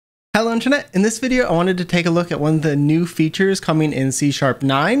Hello Internet! In this video I wanted to take a look at one of the new features coming in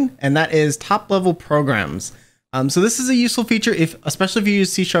C#9, and that is top level programs. So this is a useful feature, especially if you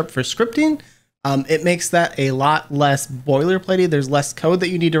use C# for scripting. It makes that a lot less boilerplatey. There's less code that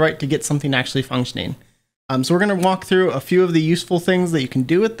you need to write to get something actually functioning. So we're going to walk through a few of the useful things that you can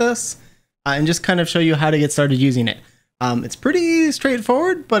do with this and just kind of show you how to get started using it. It's pretty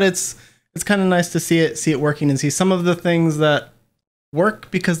straightforward, but it's kind of nice to see it working and see some of the things that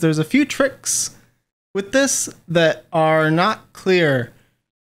work, because there's a few tricks with this that are not clear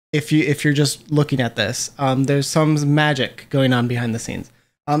if you're just looking at this. There's some magic going on behind the scenes.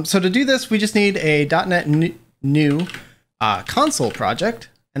 So to do this, we just need a .NET new console project,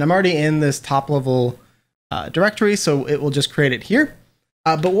 and I'm already in this top level directory, so it will just create it here.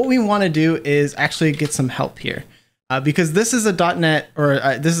 But what we want to do is actually get some help here, because this is a .NET or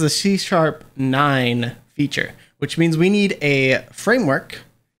this is a C#9 feature, which means we need a framework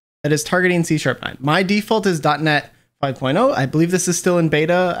that is targeting C#9. My default is .NET 5.0. I believe this is still in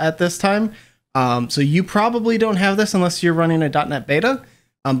beta at this time. So you probably don't have this unless you're running a .NET beta.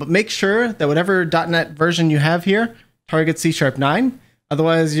 But make sure that whatever .NET version you have here targets C#9.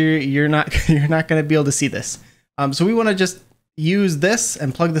 Otherwise, you're not going to be able to see this. So we want to just use this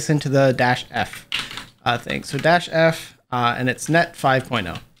and plug this into the -f thing. So -f, and it's .NET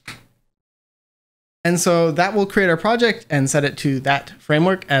 5.0. And so that will create our project and set it to that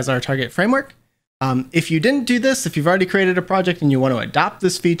framework as our target framework. If you didn't do this, if you've already created a project and you want to adopt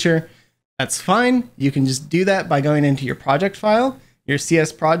this feature, that's fine. You can just do that by going into your project file, your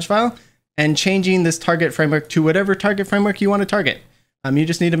csproj file, and changing this target framework to whatever target framework you want to target. You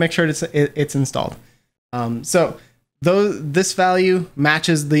just need to make sure it's installed. So this value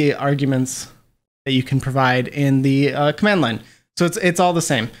matches the arguments that you can provide in the command line. So it's all the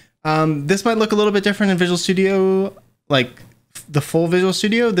same. This might look a little bit different in Visual Studio, like the full Visual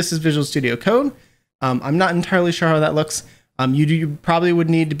Studio. This is Visual Studio Code. I'm not entirely sure how that looks. You probably would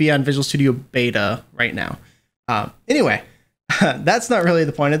need to be on Visual Studio Beta right now. Anyway, that's not really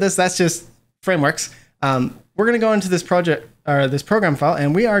the point of this. That's just frameworks. We're going to go into this project or this program file,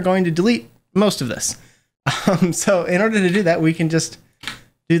 and we are going to delete most of this. So in order to do that, we can just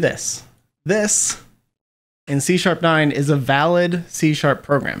do this. This in C#9 is a valid C#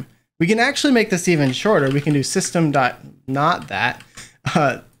 program. We can actually make this even shorter. We can do system.not that.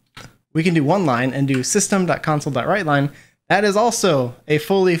 We can do one line and do System.Console.WriteLine. That is also a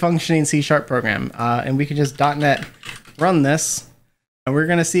fully functioning C# program. And we can just .NET run this, and we're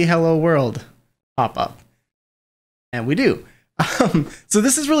going to see hello world pop up. And we do. So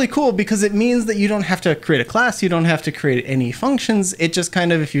this is really cool because it means that you don't have to create a class. You don't have to create any functions. It just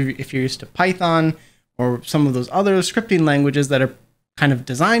kind of, if you're used to Python or some of those other scripting languages that are kind of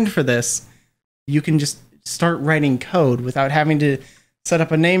designed for this, you can just start writing code without having to set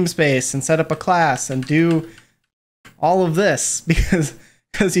up a namespace and set up a class and do all of this because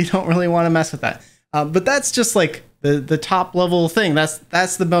you don't really want to mess with that. But that's just like the top level thing.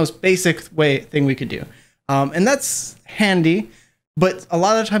 That's the most basic thing we could do. And that's handy, but a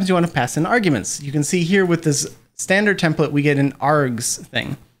lot of times you want to pass in arguments. You can see here with this standard template, we get an args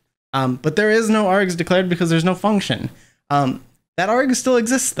thing. But there is no args declared because there's no function. That args still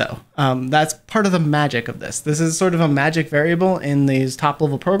exists though. That's part of the magic of this. This is sort of a magic variable in these top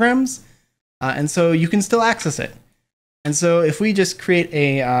level programs. And so you can still access it. And so if we just create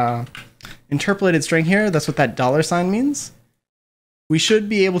a interpolated string here, that's what that $sign means. We should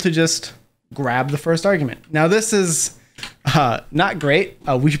be able to just grab the first argument. Now this is not great.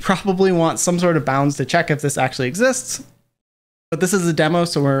 We probably want some sort of bounds to check if this actually exists. But this is a demo,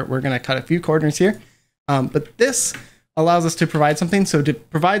 so we're going to cut a few corners here. But this allows us to provide something. So to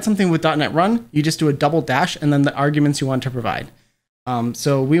provide something with .NET Run, you just do a double dash and then the arguments you want to provide.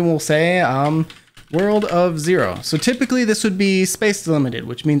 So we will say world of 0. So typically this would be space delimited,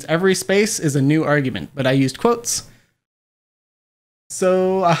 which means every space is a new argument. But I used quotes.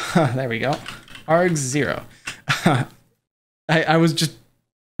 So there we go. args 0. I was just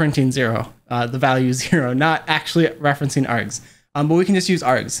printing 0, the value 0, not actually referencing args. But we can just use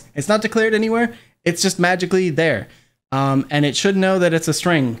args. It's not declared anywhere. It's just magically there. And it should know that it's a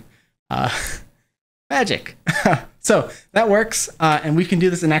string. Magic. So that works. And we can do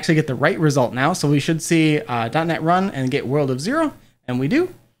this and actually get the right result now. So we should see .NET Run and get world of 0. And we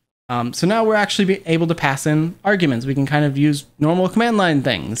do. So now we're actually able to pass in arguments. We can kind of use normal command line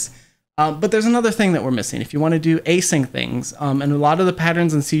things. But there's another thing that we're missing. If you want to do async things, and a lot of the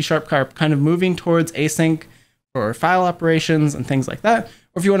patterns in C# are kind of moving towards async for file operations and things like that.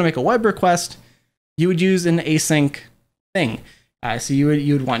 Or if you want to make a web request, you would use an async thing. So you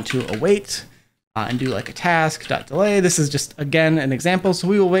would want to await and do like a task.delay. This is just, again, an example. So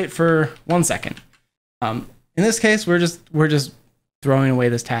we will wait for 1 second. In this case, we're just throwing away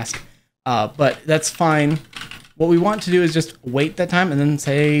this task, but that's fine. What we want to do is just wait that time and then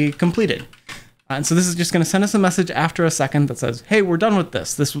say completed. And so this is just going to send us a message after a second that says, hey, we're done with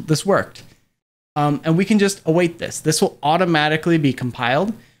this. This worked. And we can just await this. This will automatically be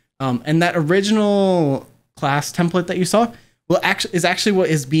compiled. And that original class template that you saw is actually what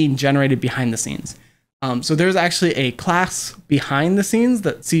is being generated behind the scenes. So there's actually a class behind the scenes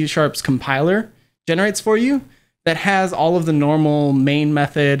that C# compiler generates for you that has all of the normal main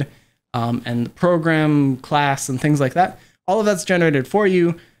method and the program class and things like that. All of that's generated for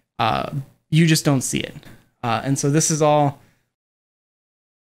you. You just don't see it. And so this is all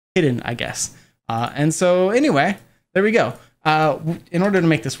hidden, I guess. And so anyway, there we go. In order to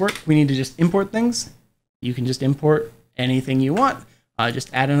make this work, we need to just import things. You can just import anything you want. Just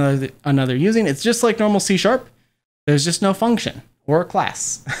add another using. It's just like normal C#. There's just no function or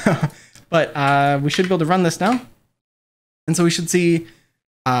class. But we should be able to run this now. And so we should see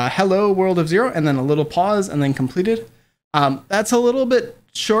hello world of 0 and then a little pause and then completed. That's a little bit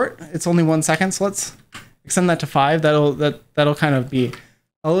short. It's only 1 second. So let's extend that to 5. That'll kind of be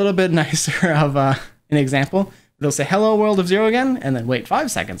a little bit nicer of an example. They'll say hello world of 0 again and then wait 5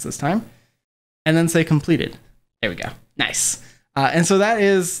 seconds this time and then say completed. There we go. Nice. And so that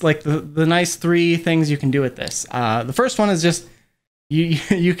is like the nice 3 things you can do with this. The first one is just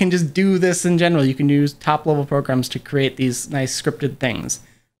you can just do this in general. You can use top level programs to create these nice scripted things.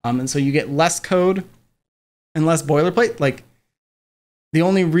 And so you get less code and less boilerplate. Like the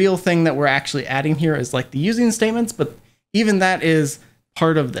only real thing that we're actually adding here is like the using statements, but even that is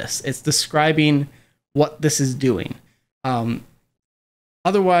part of this. It's describing what this is doing.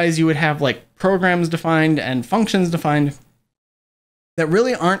 Otherwise you would have like programs defined and functions defined that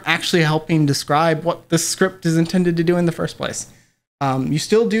really aren't actually helping describe what the script is intended to do in the first place. You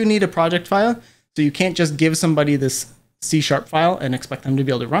still do need a project file, so you can't just give somebody this C# file and expect them to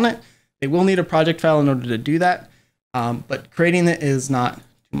be able to run it. They will need a project file in order to do that, but creating it is not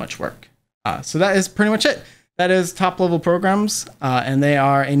too much work. So that is pretty much it. That is top level programs, and they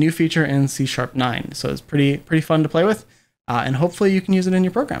are a new feature in C# 9. So it's pretty fun to play with, and hopefully you can use it in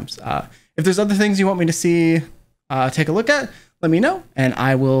your programs. If there's other things you want me to see, take a look at, let me know, and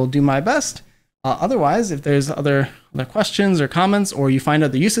I will do my best. Otherwise, if there's other questions or comments, or you find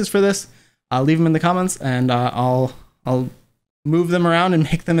other uses for this, leave them in the comments, and I'll move them around and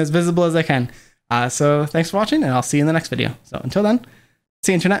make them as visible as I can. So thanks for watching, and I'll see you in the next video. So until then,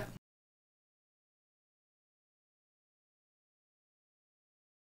 see you, Internet.